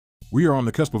We are on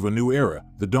the cusp of a new era,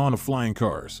 the dawn of flying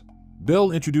cars.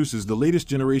 Bell introduces the latest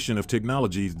generation of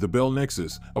technology, the Bell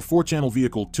Nexus, a 4-channel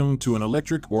vehicle tuned to an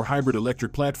electric or hybrid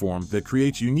electric platform that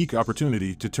creates unique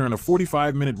opportunity to turn a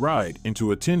 45-minute ride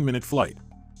into a 10-minute flight.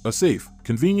 A safe,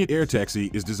 convenient air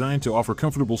taxi is designed to offer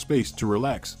comfortable space to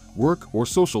relax, work, or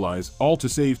socialize, all to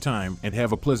save time and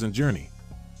have a pleasant journey.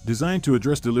 Designed to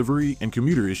address delivery and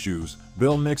commuter issues,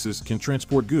 Bell Nexus can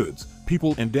transport goods,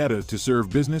 people, and data to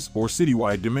serve business or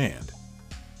citywide demand.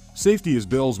 Safety is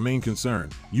Bell's main concern,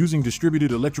 using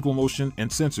distributed electrical motion and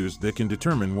sensors that can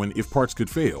determine when if parts could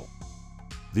fail.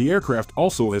 The aircraft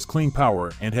also has clean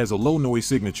power and has a low noise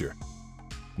signature.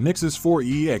 Nexus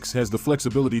 4EX has the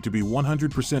flexibility to be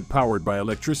 100% powered by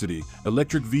electricity,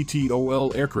 electric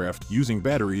VTOL aircraft using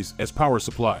batteries as power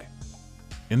supply.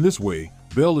 In this way,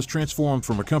 Bell is transformed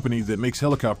from a company that makes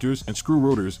helicopters and screw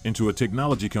rotors into a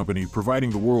technology company providing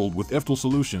the world with EVTOL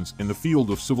solutions in the field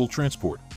of civil transport.